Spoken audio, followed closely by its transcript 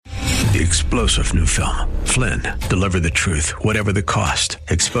The explosive new film, Flynn, deliver the truth, whatever the cost,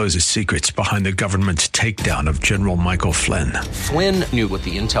 exposes secrets behind the government's takedown of General Michael Flynn. Flynn knew what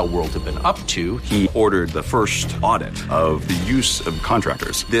the intel world had been up to. He ordered the first audit of the use of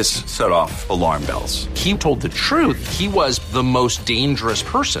contractors. This set off alarm bells. He told the truth. He was the most dangerous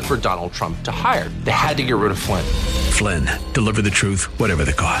person for Donald Trump to hire. They had to get rid of Flynn. Flynn, deliver the truth, whatever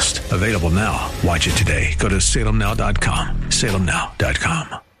the cost. Available now. Watch it today. Go to salemnow.com.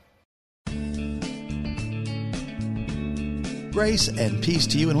 salemnow.com. Grace and peace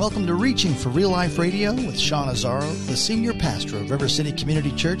to you, and welcome to Reaching for Real Life Radio with Sean Azzaro, the senior pastor of River City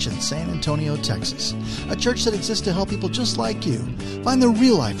Community Church in San Antonio, Texas. A church that exists to help people just like you find the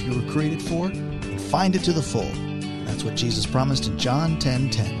real life you were created for and find it to the full. That's what Jesus promised in John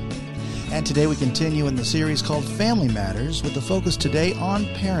 10:10. And today we continue in the series called Family Matters with the focus today on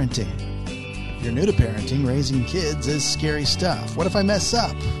parenting. If you're new to parenting, raising kids is scary stuff. What if I mess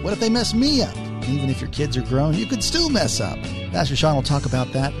up? What if they mess me up? Even if your kids are grown, you could still mess up. Pastor Sean will talk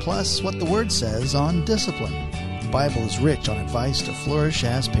about that, plus what the Word says on discipline. The Bible is rich on advice to flourish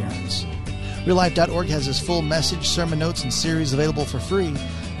as parents. RealLife.org has his full message, sermon notes, and series available for free.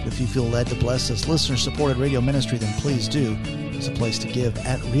 If you feel led to bless this listener-supported radio ministry, then please do. There's a place to give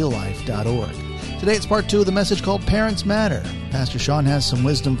at RealLife.org. Today it's part 2 of the message called Parents Matter. Pastor Sean has some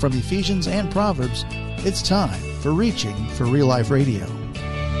wisdom from Ephesians and Proverbs. It's time for Reaching for Real Life Radio.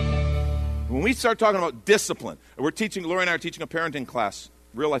 When we start talking about discipline, Lori and I are teaching a parenting class,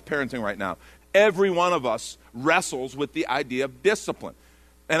 real life parenting right now. Every one of us wrestles with the idea of discipline.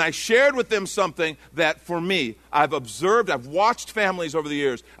 And I shared with them something that for me, I've observed, I've watched families over the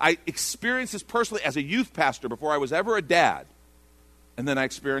years. I experienced this personally as a youth pastor before I was ever a dad. And then I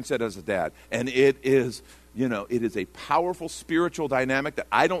experienced it as a dad. And it is, it is a powerful spiritual dynamic that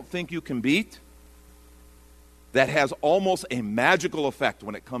I don't think you can beat, that has almost a magical effect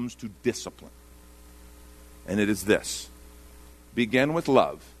when it comes to discipline. And it is this: begin with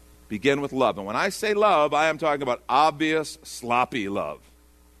love. Begin with love. And when I say love, I am talking about obvious, sloppy love.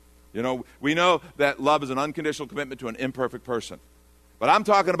 We know that love is an unconditional commitment to an imperfect person. But I'm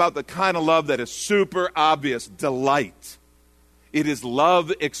talking about the kind of love that is super obvious, delight. It is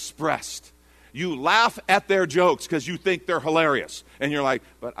love expressed. You laugh at their jokes because you think they're hilarious. And you're like,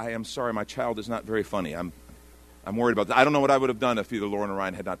 but I am sorry, my child is not very funny. I'm worried about that. I don't know what I would have done if either Lauren or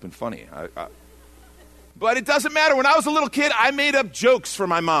Ryan had not been funny. But it doesn't matter. When I was a little kid, I made up jokes for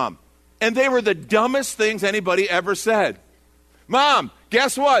my mom. And they were the dumbest things anybody ever said. Mom,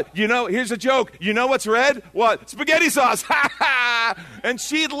 guess what? Here's a joke. You know what's red? What? Spaghetti sauce. Ha ha! And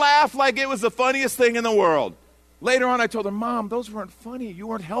she'd laugh like it was the funniest thing in the world. Later on, I told her, Mom, those weren't funny. You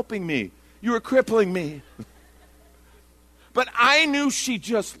weren't helping me. You were crippling me. But I knew she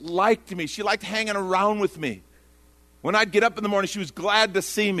just liked me. She liked hanging around with me. When I'd get up in the morning, she was glad to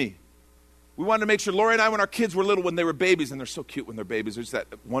see me. We wanted to make sure, Lori and I, when our kids were little, when they were babies, and they're so cute when they're babies, there's that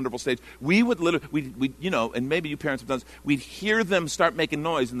wonderful stage, we would literally, and maybe you parents have done this, we'd hear them start making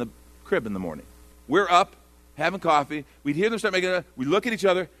noise in the crib in the morning. We're up, having coffee, we'd hear them start making noise, we look at each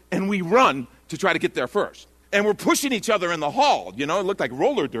other, and we run to try to get there first. And we're pushing each other in the hall, it looked like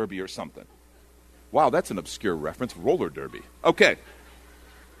roller derby or something. Wow, that's an obscure reference, roller derby. Okay.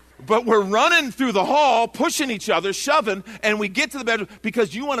 But we're running through the hall, pushing each other, shoving, and we get to the bedroom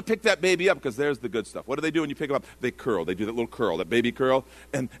because you want to pick that baby up because there's the good stuff. What do they do when you pick them up? They curl. They do that little curl, that baby curl,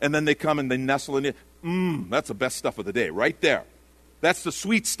 and then they come and they nestle in you. That's the best stuff of the day right there. That's the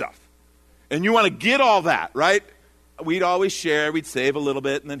sweet stuff. And you want to get all that, right? We'd always share. We'd save a little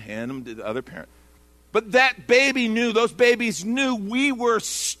bit and then hand them to the other parent. But that baby knew, those babies knew we were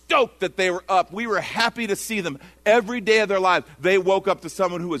stoked that they were up. We were happy to see them. Every day of their lives, they woke up to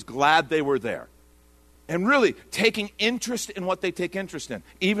someone who was glad they were there. And really taking interest in what they take interest in,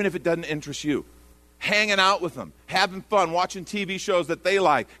 even if it doesn't interest you. Hanging out with them, having fun, watching TV shows that they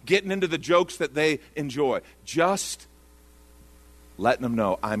like, getting into the jokes that they enjoy. Just letting them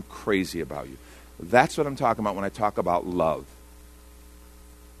know, I'm crazy about you. That's what I'm talking about when I talk about love.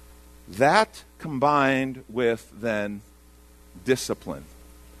 That combined with, then, discipline.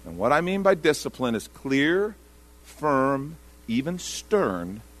 And what I mean by discipline is clear, firm, even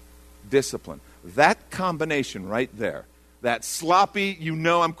stern discipline. That combination right there, that sloppy,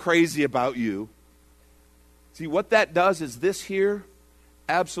 I'm crazy about you. See, what that does is this here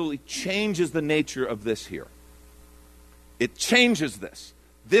absolutely changes the nature of this here. It changes this.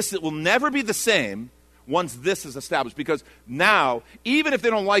 It will never be the same once this is established. Because now, even if they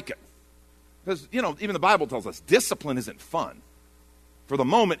don't like it, because, even the Bible tells us discipline isn't fun. For the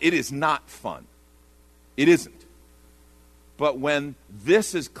moment, it is not fun. It isn't. But when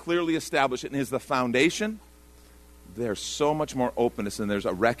this is clearly established and is the foundation, there's so much more openness, and there's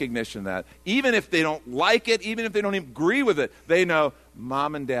a recognition that even if they don't like it, even if they don't agree with it, they know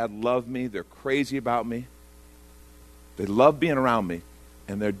mom and dad love me, they're crazy about me, they love being around me,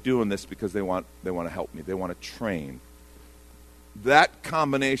 and they're doing this because they want to help me, they want to train. That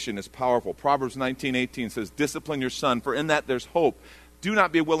combination is powerful. Proverbs 19:18 says, discipline your son, for in that there's hope. Do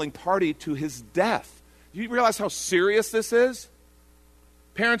not be a willing party to his death. Do you realize how serious this is?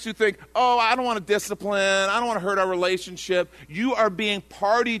 Parents who think, oh, I don't want to discipline, I don't want to hurt our relationship. You are being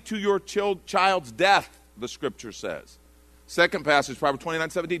party to your child's death, the scripture says. Second passage, Proverbs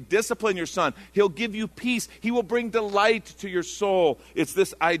 29:17, discipline your son. He'll give you peace. He will bring delight to your soul. It's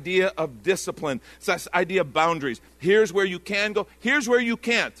this idea of discipline. It's this idea of boundaries. Here's where you can go. Here's where you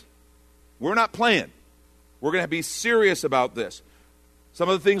can't. We're not playing. We're going to be serious about this. Some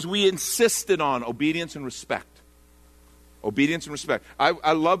of the things we insisted on, obedience and respect. Obedience and respect.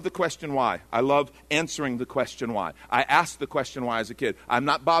 I love the question why. I love answering the question why. I asked the question why as a kid. I'm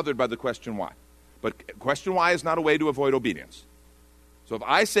not bothered by the question why. But question why is not a way to avoid obedience. So if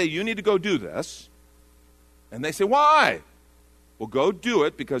I say you need to go do this, and they say why? Well, go do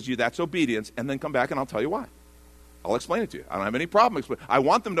it because that's obedience, and then come back and I'll tell you why. I'll explain it to you. I don't have any problem explaining. I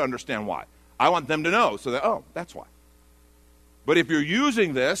want them to understand why. I want them to know so that, oh, that's why. But if you're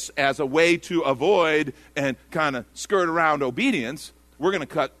using this as a way to avoid and kind of skirt around obedience, we're going to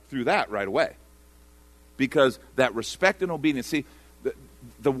cut through that right away. Because that respect and obedience, see,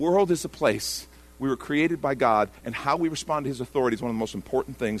 the world is a place. We were created by God, and how we respond to his authority is one of the most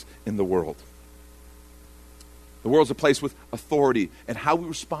important things in the world. The world's a place with authority, and how we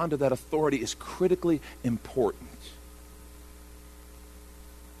respond to that authority is critically important.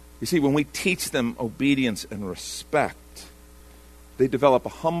 You see, when we teach them obedience and respect, they develop a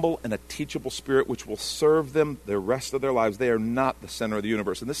humble and a teachable spirit which will serve them the rest of their lives. They are not the center of the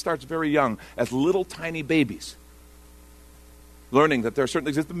universe. And this starts very young, as little tiny babies. Learning that there are certain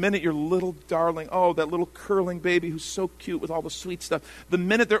things. At the minute your little darling, oh, that little curling baby who's so cute with all the sweet stuff, the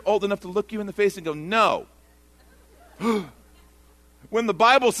minute they're old enough to look you in the face and go, no. When the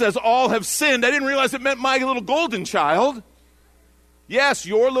Bible says all have sinned, I didn't realize it meant my little golden child. Yes,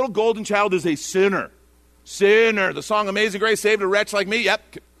 your little golden child is a sinner. Sinner. The song Amazing Grace saved a wretch like me.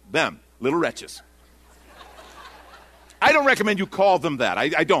 Yep, them, little wretches. I don't recommend you call them that.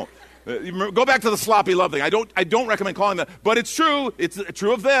 I don't. Go back to the sloppy love thing. I don't recommend calling them that. But it's true. It's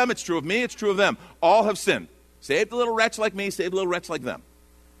true of them. It's true of me. It's true of them. All have sinned. Saved a little wretch like me. Saved a little wretch like them.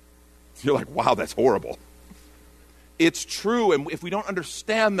 You're like, wow, that's horrible. It's true. And if we don't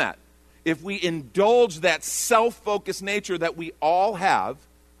understand that, if we indulge that self-focused nature that we all have,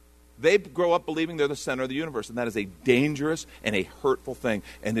 they grow up believing they're the center of the universe. And that is a dangerous and a hurtful thing.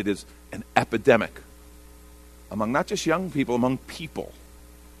 And it is an epidemic among not just young people, among people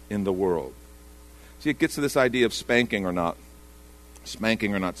in the world. See, it gets to this idea of spanking or not.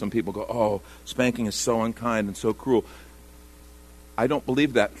 Spanking or not. Some people go, oh, spanking is so unkind and so cruel. I don't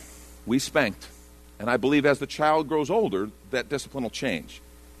believe that. We spanked. And I believe as the child grows older, that discipline will change.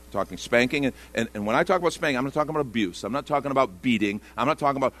 I'm talking spanking. And when I talk about spanking, I'm not talking about abuse. I'm not talking about beating. I'm not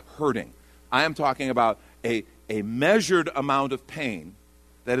talking about hurting. I am talking about a measured amount of pain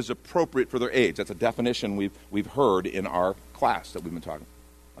that is appropriate for their age. That's a definition we've heard in our class that we've been talking about.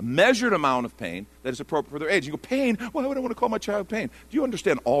 A measured amount of pain that is appropriate for their age. You go, pain? Why would I want to call my child pain? Do you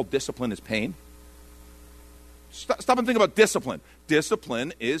understand all discipline is pain? Stop and think about discipline.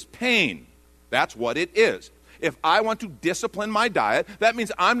 Discipline is pain. That's what it is. If I want to discipline my diet, that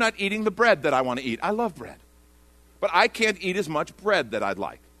means I'm not eating the bread that I want to eat. I love bread. But I can't eat as much bread that I'd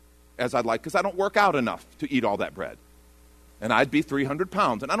like because I don't work out enough to eat all that bread. And I'd be 300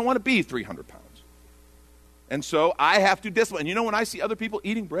 pounds, and I don't want to be 300 pounds. And so I have to discipline. You know, when I see other people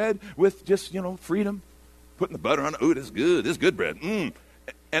eating bread with just, freedom, putting the butter on, ooh, this is good bread. And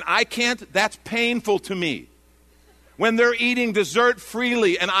I can't, that's painful to me. When they're eating dessert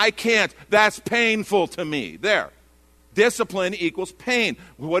freely and I can't, that's painful to me. There. Discipline equals pain.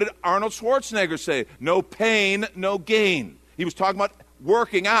 What did Arnold Schwarzenegger say? No pain, no gain. He was talking about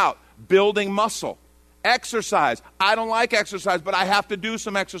working out, building muscle. Exercise. I don't like exercise, but I have to do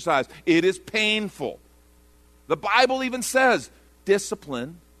some exercise. It is painful. The Bible even says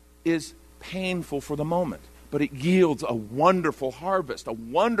discipline is painful for the moment, but it yields a wonderful harvest, a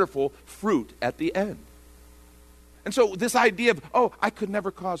wonderful fruit at the end. And so this idea of, oh, I could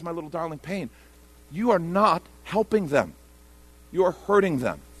never cause my little darling pain, you are not helping them. You are hurting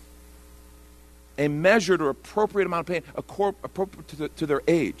them. A measured or appropriate amount of pain, appropriate to their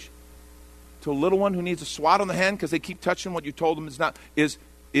age. To a little one who needs a swat on the hand because they keep touching what you told them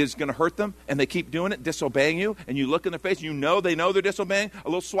is going to hurt them, and they keep doing it, disobeying you, and you look in their face, they know they're disobeying, a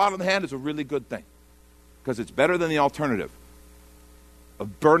little swat on the hand is a really good thing. because it's better than the alternative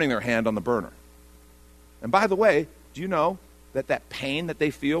of burning their hand on the burner. And by the way, do you know that pain that they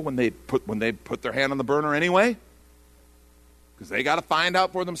feel when they put their hand on the burner anyway, because they got to find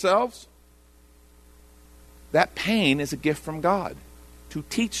out for themselves, that pain is a gift from God to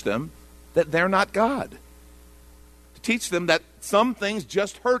teach them that they're not God. To teach them that some things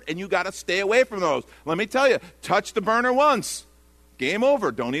just hurt and you got to stay away from those. Let me tell you, touch the burner once. Game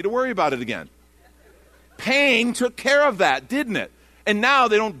over. Don't need to worry about it again. Pain took care of that, didn't it? And now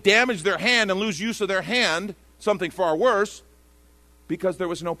they don't damage their hand and lose use of their hand, something far worse, because there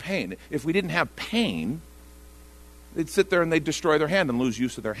was no pain. If we didn't have pain, they'd sit there and they'd destroy their hand and lose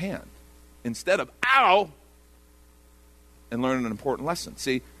use of their hand. Instead of, ow, and learn an important lesson.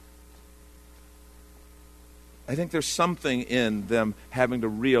 See, I think there's something in them having to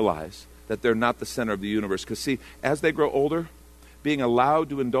realize that they're not the center of the universe. Because see, as they grow older, being allowed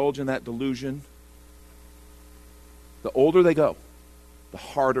to indulge in that delusion, the older they go, the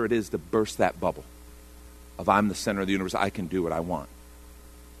harder it is to burst that bubble of I'm the center of the universe, I can do what I want.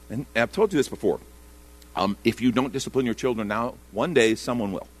 And I've told you this before. If you don't discipline your children now, one day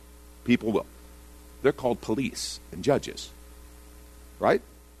someone will. People will. They're called police and judges. Right?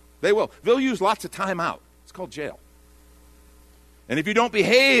 They will. They'll use lots of time out. It's called jail. And if you don't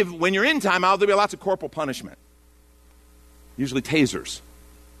behave when you're in time out, there'll be lots of corporal punishment. Usually tasers.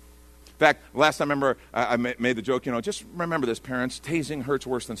 In fact, last time I remember I made the joke, just remember this, parents, tasing hurts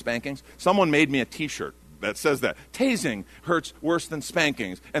worse than spankings. Someone made me a T-shirt that says that. Tasing hurts worse than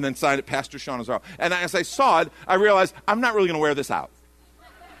spankings. And then signed it, Pastor Sean Azzaro. And as I saw it, I realized I'm not really going to wear this out.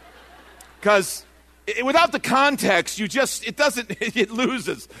 Because without the context, it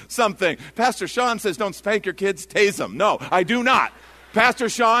loses something. Pastor Sean says don't spank your kids, tase them. No, I do not. Pastor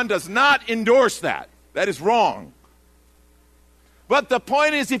Sean does not endorse that. That is wrong. But the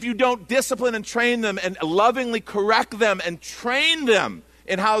point is, if you don't discipline and train them and lovingly correct them and train them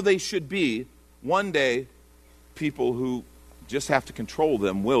in how they should be, one day, people who just have to control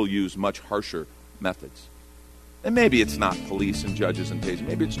them will use much harsher methods. And maybe it's not police and judges and tasers.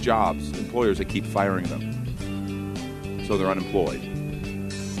 Maybe it's jobs, employers that keep firing them so they're unemployed.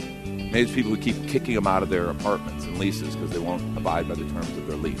 Maybe it's people who keep kicking them out of their apartments and leases because they won't abide by the terms of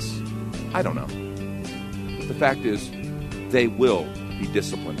their lease. I don't know. But the fact is, they will be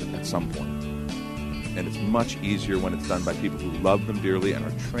disciplined at some point. And it's much easier when it's done by people who love them dearly and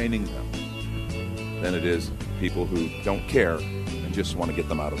are training them than it is people who don't care and just want to get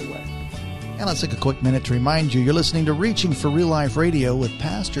them out of the way. And let's take a quick minute to remind you, you're listening to Reaching for Real Life Radio with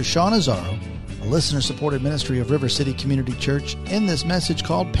Pastor Sean Azzaro, a listener-supported ministry of River City Community Church, in this message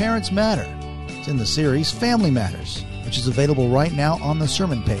called Parents Matter. It's in the series Family Matters, which is available right now on the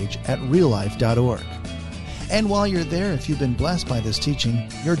sermon page at reallife.org. And while you're there, if you've been blessed by this teaching,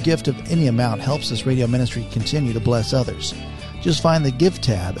 your gift of any amount helps this radio ministry continue to bless others. Just find the Give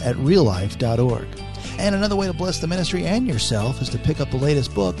tab at reallife.org. And another way to bless the ministry and yourself is to pick up the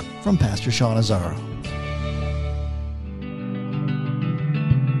latest book from Pastor Sean Azzaro.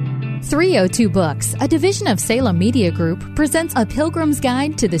 302 Books, a division of Salem Media Group, presents A Pilgrim's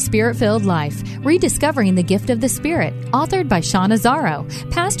Guide to the Spirit-Filled Life, Rediscovering the Gift of the Spirit, authored by Sean Azzaro,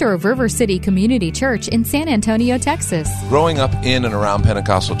 pastor of River City Community Church in San Antonio, Texas. Growing up in and around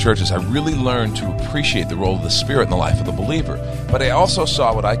Pentecostal churches, I really learned to appreciate the role of the Spirit in the life of the believer. But I also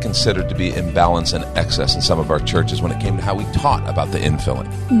saw what I considered to be imbalance and excess in some of our churches when it came to how we taught about the infilling.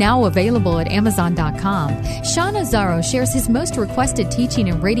 Now available at Amazon.com, Sean Azzaro shares his most requested teaching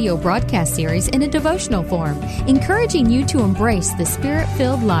and radio broadcast series in a devotional form, encouraging you to embrace the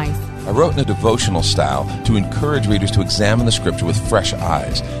Spirit-filled life. I wrote in a devotional style to encourage readers to examine the Scripture with fresh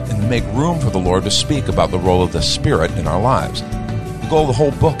eyes and make room for the Lord to speak about the role of the Spirit in our lives. The goal of the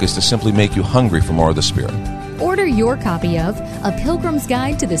whole book is to simply make you hungry for more of the Spirit. Order your copy of A Pilgrim's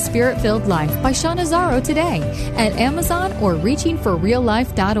Guide to the Spirit-Filled Life by Sean Azzaro today at Amazon or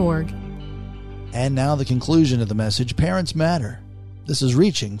reachingforreallife.org. And now the conclusion of the message, Parents Matter. This is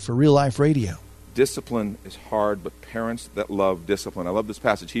Reaching for Real Life Radio. Discipline is hard, but parents that love discipline. I love this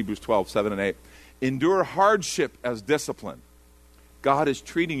passage, Hebrews 12, 7 and 8. Endure hardship as discipline. God is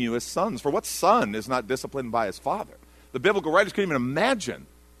treating you as sons. For what son is not disciplined by his father? The biblical writers couldn't even imagine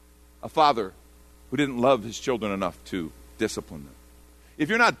a father who didn't love his children enough to discipline them. If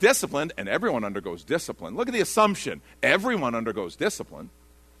you're not disciplined, and everyone undergoes discipline, look at the assumption, everyone undergoes discipline,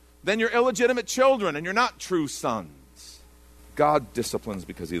 then you're illegitimate children and you're not true sons. God disciplines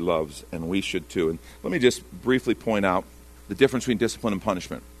because he loves, and we should too. And let me just briefly point out the difference between discipline and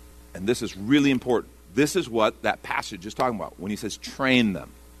punishment. And this is really important. This is what that passage is talking about when he says train them.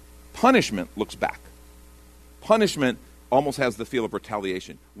 Punishment looks back. Punishment almost has the feel of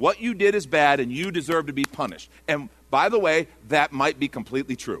retaliation. What you did is bad and you deserve to be punished. And by the way, that might be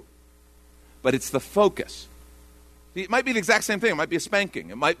completely true. But it's the focus. It might be the exact same thing. It might be a spanking.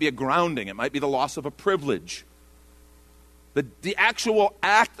 It might be a grounding. It might be the loss of a privilege. The actual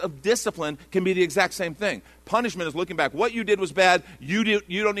act of discipline can be the exact same thing. Punishment is looking back. What you did was bad. You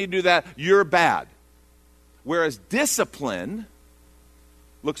don't need to do that. You're bad. Whereas discipline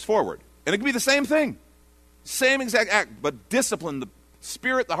looks forward. And it can be the same thing. Same exact act. But discipline, the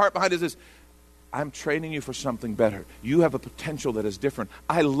spirit, the heart behind it is, I'm training you for something better. You have a potential that is different.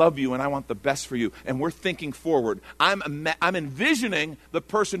 I love you and I want the best for you. And we're thinking forward. I'm envisioning the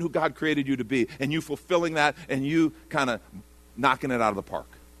person who God created you to be, and you fulfilling that, and you kind of knocking it out of the park.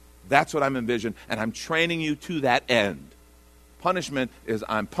 That's what I'm envisioning, and I'm training you to that end. Punishment is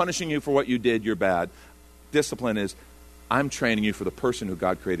I'm punishing you for what you did, you're bad. Discipline is I'm training you for the person who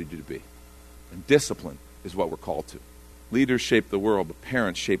God created you to be. And discipline is what we're called to. Leaders shape the world, but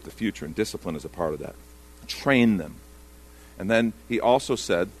parents shape the future, and discipline is a part of that. Train them. And then he also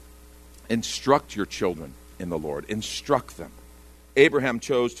said, instruct your children in the Lord. Instruct them. Abraham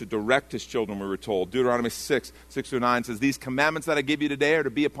chose to direct his children, we were told. Deuteronomy 6:6-9 says, these commandments that I give you today are to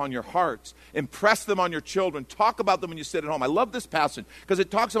be upon your hearts. Impress them on your children. Talk about them when you sit at home. I love this passage because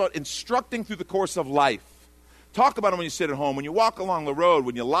it talks about instructing through the course of life. Talk about them when you sit at home, when you walk along the road,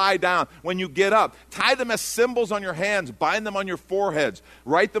 when you lie down, when you get up. Tie them as symbols on your hands. Bind them on your foreheads.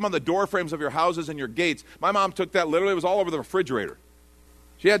 Write them on the door frames of your houses and your gates. My mom took that literally. It was all over the refrigerator.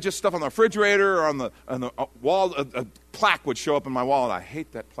 She had just stuff on the refrigerator or on the wall. A plaque would show up in my wall, and I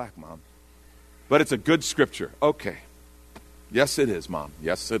hate that plaque, Mom. But it's a good scripture. Okay. Yes, it is, Mom.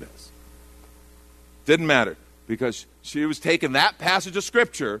 Yes, it is. Didn't matter because she was taking that passage of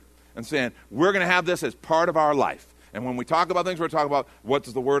scripture and saying, we're going to have this as part of our life. And when we talk about things, we're talking about what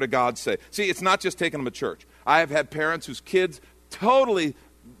does the Word of God say. See, it's not just taking them to church. I have had parents whose kids totally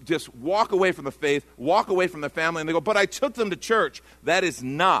just walk away from the faith, walk away from the family, and they go, but I took them to church. That is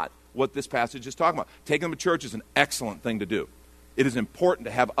not what this passage is talking about. Taking them to church is an excellent thing to do. It is important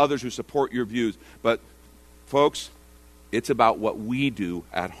to have others who support your views. But, folks, it's about what we do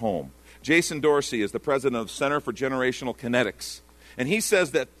at home. Jason Dorsey is the president of Center for Generational Kinetics. And he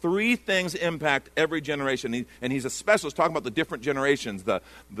says that 3 things impact every generation. And he's a specialist talking about the different generations, the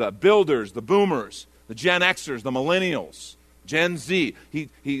builders, the boomers, the Gen Xers, the millennials, Gen Z.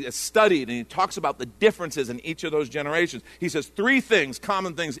 He has studied and he talks about the differences in each of those generations. He says 3 things,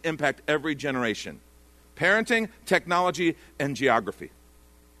 common things, impact every generation. Parenting, technology, and geography.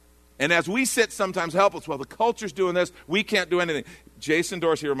 And as we sit sometimes helpless, well, the culture's doing this, we can't do anything. Jason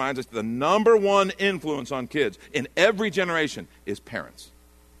Dorsey reminds us the number one influence on kids in every generation is parents.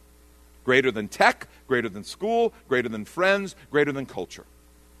 Greater than tech, greater than school, greater than friends, greater than culture.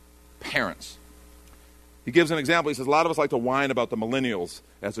 Parents. He gives an example. He says, a lot of us like to whine about the millennials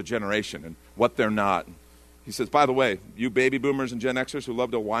as a generation and what they're not. He says, by the way, you baby boomers and Gen Xers who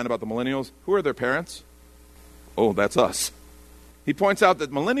love to whine about the millennials, who are their parents? Oh, that's us. He points out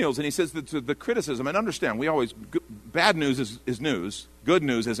that millennials, and he says that the criticism, and understand, bad news is news. Good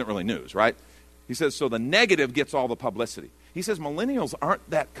news isn't really news, right? He says, so the negative gets all the publicity. He says millennials aren't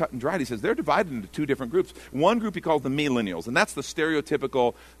that cut and dried. He says they're divided into 2 different groups. One group he calls the millennials, and that's the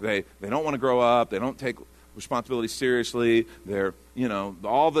stereotypical, they don't want to grow up, they don't take responsibility seriously, they're,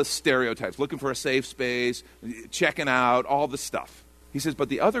 all the stereotypes, looking for a safe space, checking out, all the stuff. He says, but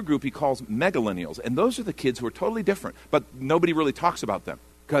the other group he calls megalennials, and those are the kids who are totally different, but nobody really talks about them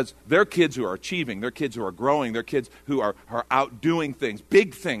because they're kids who are achieving, they're kids who are growing, they're kids who are out doing things,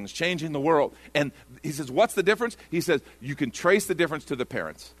 big things, changing the world. And he says, what's the difference? He says, you can trace the difference to the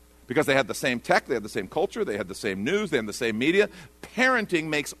parents because they had the same tech, they had the same culture, they had the same news, they had the same media. Parenting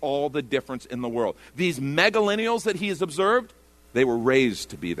makes all the difference in the world. These megalennials that he has observed, they were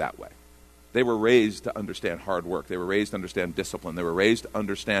raised to be that way. They were raised to understand hard work. They were raised to understand discipline. They were raised to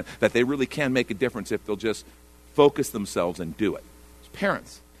understand that they really can make a difference if they'll just focus themselves and do it. It's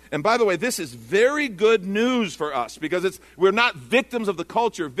parents. And by the way, this is very good news for us because we're not victims of the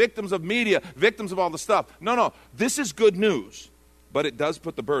culture, victims of media, victims of all the stuff. No, this is good news. But it does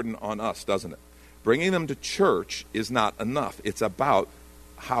put the burden on us, doesn't it? Bringing them to church is not enough. It's about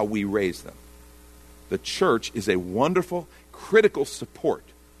how we raise them. The church is a wonderful, critical support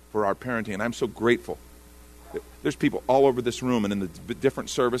for our parenting, and I'm so grateful. There's people all over this room and in the different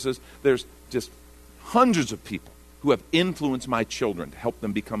services. There's just hundreds of people who have influenced my children to help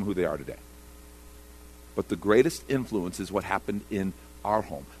them become who they are today. But the greatest influence is what happened in our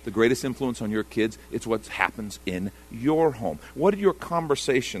home. The greatest influence on your kids, it's what happens in your home. What are your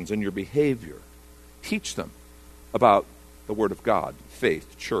conversations and your behavior? Teach them about the Word of God,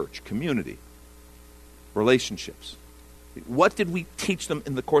 faith, church, community, relationships. What did we teach them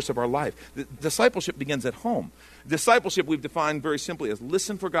in the course of our life? Discipleship begins at home. Discipleship we've defined very simply as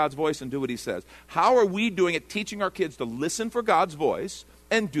listen for God's voice and do what he says. How are we doing it, teaching our kids to listen for God's voice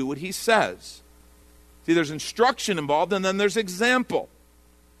and do what he says? See, there's instruction involved, and then there's example.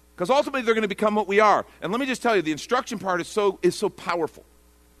 Because ultimately they're going to become what we are. And let me just tell you, the instruction part is so powerful.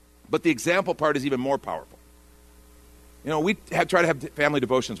 But the example part is even more powerful. You know, we tried to have family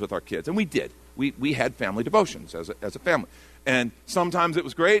devotions with our kids, and we did. We had family devotions as a family. And sometimes it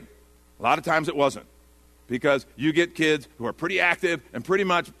was great, a lot of times it wasn't. Because you get kids who are pretty active and pretty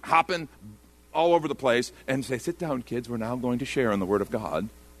much hopping all over the place and say, sit down, kids, we're now going to share in the Word of God.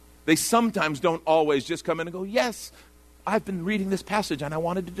 They sometimes don't always just come in and go, yes, I've been reading this passage and I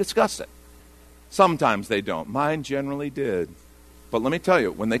wanted to discuss it. Sometimes they don't. Mine generally did. But let me tell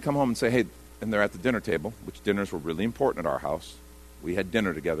you, when they come home and say, hey, and they're at the dinner table, which dinners were really important at our house. We had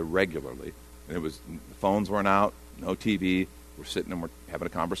dinner together regularly. And the phones weren't out, no TV. We're sitting and we're having a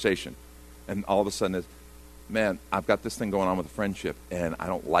conversation. And all of a sudden, man, I've got this thing going on with a friendship, and I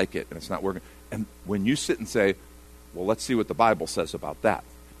don't like it, and it's not working. And when you sit and say, well, let's see what the Bible says about that,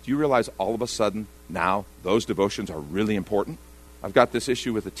 do you realize all of a sudden now those devotions are really important? I've got this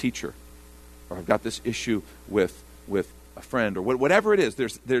issue with a teacher, or I've got this issue with a friend, or whatever it is.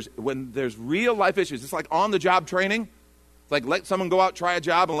 When there's real life issues, it's like on-the-job training. It's like let someone go out, try a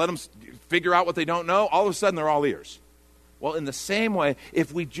job, and let them figure out what they don't know. All of a sudden, they're all ears. Well, in the same way,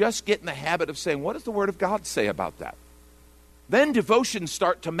 if we just get in the habit of saying, what does the Word of God say about that? Then devotions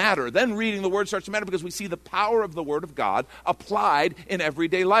start to matter. Then reading the Word starts to matter because we see the power of the Word of God applied in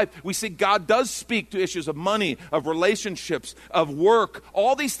everyday life. We see God does speak to issues of money, of relationships, of work,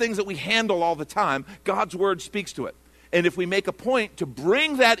 all these things that we handle all the time. God's Word speaks to it. And if we make a point to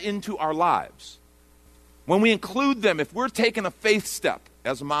bring that into our lives, when we include them, if we're taking a faith step,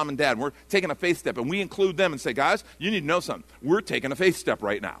 as a mom and dad, we're taking a faith step, and we include them and say, guys, you need to know something. We're taking a faith step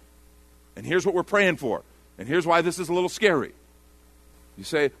right now. And here's what we're praying for. And here's why this is a little scary. You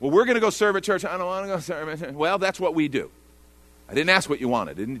say, well, we're going to go serve at church. I don't want to go serve at church. Well, that's what we do. I didn't ask what you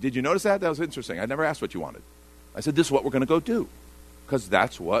wanted. Did you notice that? That was interesting. I never asked what you wanted. I said, this is what we're going to go do. Because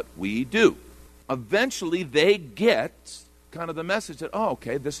that's what we do. Eventually, they get kind of the message that, oh,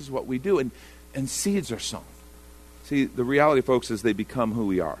 okay, this is what we do. And seeds are sown. See, the reality, folks, is they become who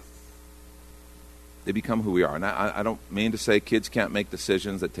we are. They become who we are. And I don't mean to say kids can't make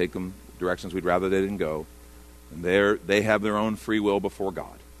decisions that take them directions we'd rather they didn't go. And they have their own free will before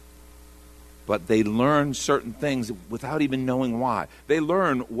God. But they learn certain things without even knowing why. They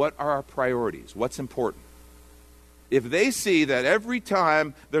learn what are our priorities, what's important. If they see that every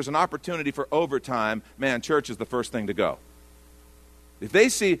time there's an opportunity for overtime, man, church is the first thing to go. If they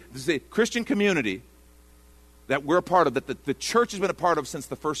see the Christian community that we're a part of, that the church has been a part of since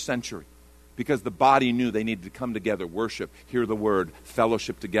the first century, because the body knew they needed to come together, worship, hear the word,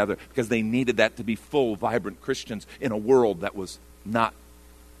 fellowship together, because they needed that to be full, vibrant Christians in a world that was not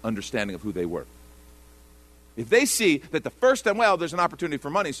understanding of who they were. If they see that the first time, well, there's an opportunity for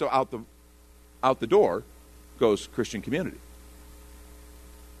money, so out the door goes Christian community.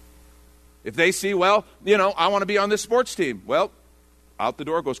 If they see, well, I want to be on this sports team, well, out the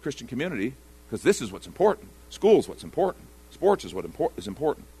door goes Christian community, because this is what's important. School's what's important. Sports is what is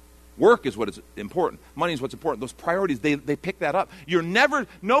important. Work is what is important. Money is what's important. Those priorities, they pick that up.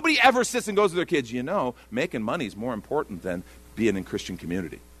 Nobody ever sits and goes to their kids, making money is more important than being in Christian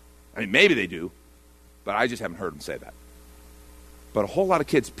community. I mean, maybe they do, but I just haven't heard them say that. But a whole lot of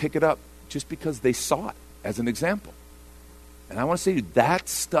kids pick it up just because they saw it as an example. And I want to say to you, that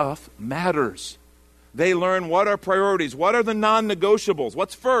stuff matters. They learn what are priorities, what are the non-negotiables,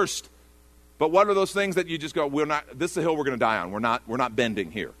 what's first. But what are those things that you just go, this is a hill we're going to die on. We're not bending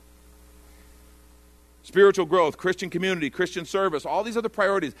here. Spiritual growth, Christian community, Christian service, all these other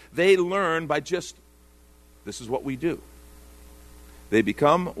priorities, they learn by just, this is what we do. They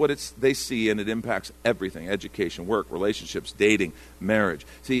become what they see, and it impacts everything: education, work, relationships, dating, marriage.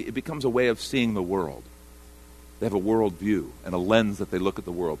 See, it becomes a way of seeing the world. They have a world view and a lens that they look at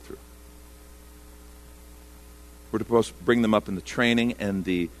the world through. We're supposed to bring them up in the training and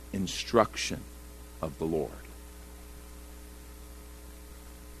the instruction of the Lord.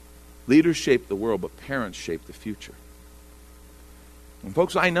 Leaders shape the world, but parents shape the future. And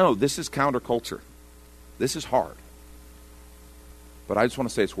folks, I know this is counterculture. This is hard. But I just want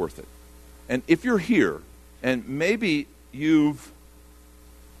to say it's worth it. And if you're here, and maybe you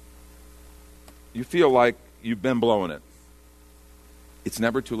feel like you've been blowing it, it's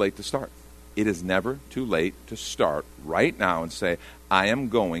never too late to start. It is never too late to start right now and say, I am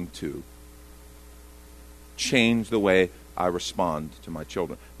going to change the way I respond to my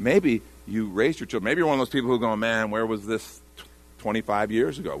children. Maybe you raised your children. Maybe you're one of those people who go, man, where was this 25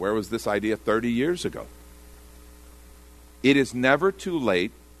 years ago? Where was this idea 30 years ago? It is never too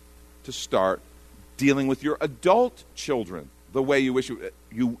late to start dealing with your adult children the way you wish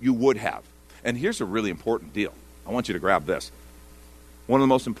you would have. And here's a really important deal. I want you to grab this. One of the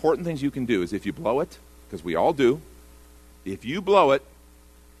most important things you can do is if you blow it, because we all do, if you blow it,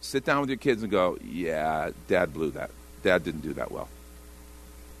 sit down with your kids and go, yeah, Dad blew that. Dad didn't do that well.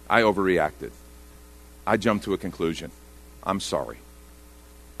 I overreacted. I jumped to a conclusion. I'm sorry.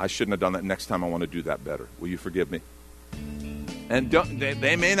 I shouldn't have done that. Next time I want to do that better. Will you forgive me? And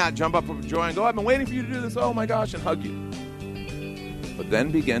they may not jump up with joy and go, I've been waiting for you to do this, oh my gosh, and hug you. But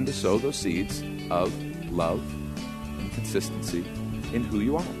then begin to sow those seeds of love and consistency in who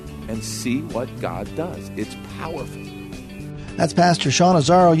you are and see what God does. It's powerful. That's Pastor Sean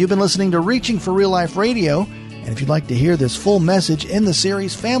Azzaro. You've been listening to Reaching for Real Life Radio. And if you'd like to hear this full message in the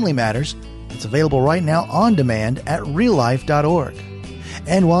series Family Matters, it's available right now on demand at reallife.org.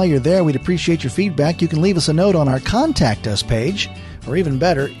 And while you're there, we'd appreciate your feedback. You can leave us a note on our Contact Us page, or even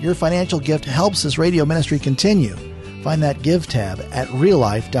better, your financial gift helps this radio ministry continue. Find that Give tab at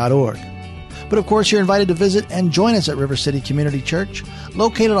reallife.org. But of course, you're invited to visit and join us at River City Community Church,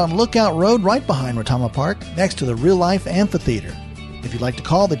 located on Lookout Road right behind Rotama Park, next to the Real Life Amphitheater. If you'd like to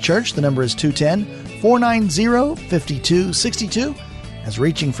call the church, the number is 210-490-5262, as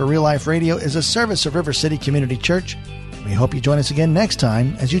Reaching for Real Life Radio is a service of River City Community Church. We hope you join us again next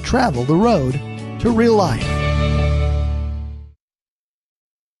time as you travel the road to real life.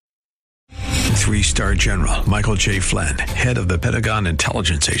 3-star General Michael J. Flynn, head of the Pentagon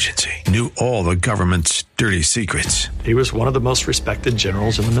Intelligence Agency, knew all the government's dirty secrets. He was one of the most respected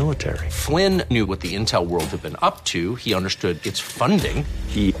generals in the military. Flynn knew what the intel world had been up to. He understood its funding.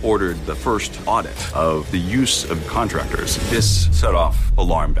 He ordered the first audit of the use of contractors. This set off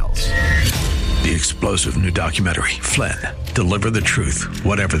alarm bells. The explosive new documentary, Flynn, Deliver the Truth,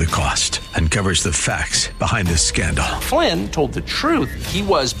 Whatever the Cost, uncovers the facts behind this scandal. Flynn told the truth. He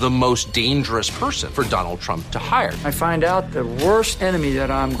was the most dangerous person for Donald Trump to hire. I find out the worst enemy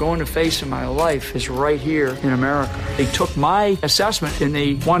that I'm going to face in my life is right here in America. They took my assessment and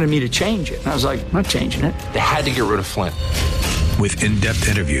they wanted me to change it. And I was like, I'm not changing it. They had to get rid of Flynn. With in-depth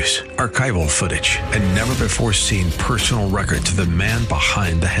interviews, archival footage, and never-before-seen personal records of the man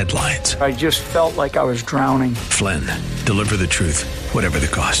behind the headlines. I just felt like I was drowning. Flynn, Deliver the Truth, Whatever the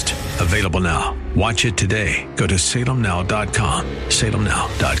Cost. Available now. Watch it today. Go to salemnow.com.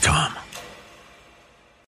 salemnow.com.